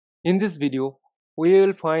In this video, we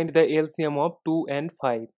will find the LCM of 2 and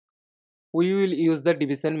 5. We will use the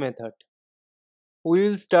division method. We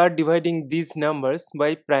will start dividing these numbers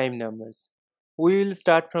by prime numbers. We will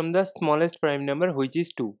start from the smallest prime number, which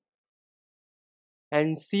is 2,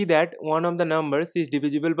 and see that one of the numbers is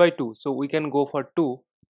divisible by 2. So we can go for 2.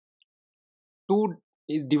 2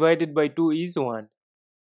 is divided by 2 is 1.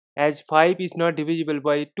 As 5 is not divisible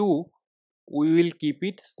by 2, we will keep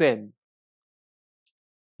it same.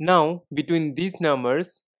 Now between these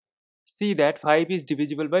numbers, see that 5 is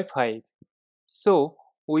divisible by 5. So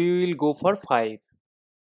we will go for 5.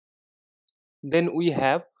 Then we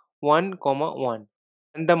have 1 comma 1,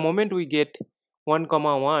 and the moment we get 1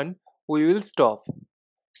 comma 1, we will stop.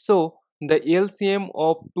 So the LCM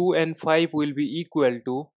of 2 and 5 will be equal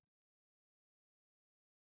to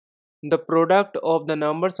the product of the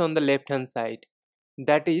numbers on the left hand side,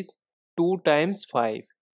 that is 2 times 5,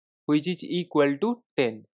 which is equal to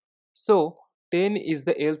 10. So 10 is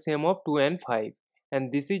the LCM of 2 and 5,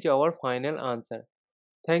 and this is our final answer.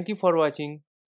 Thank you for watching.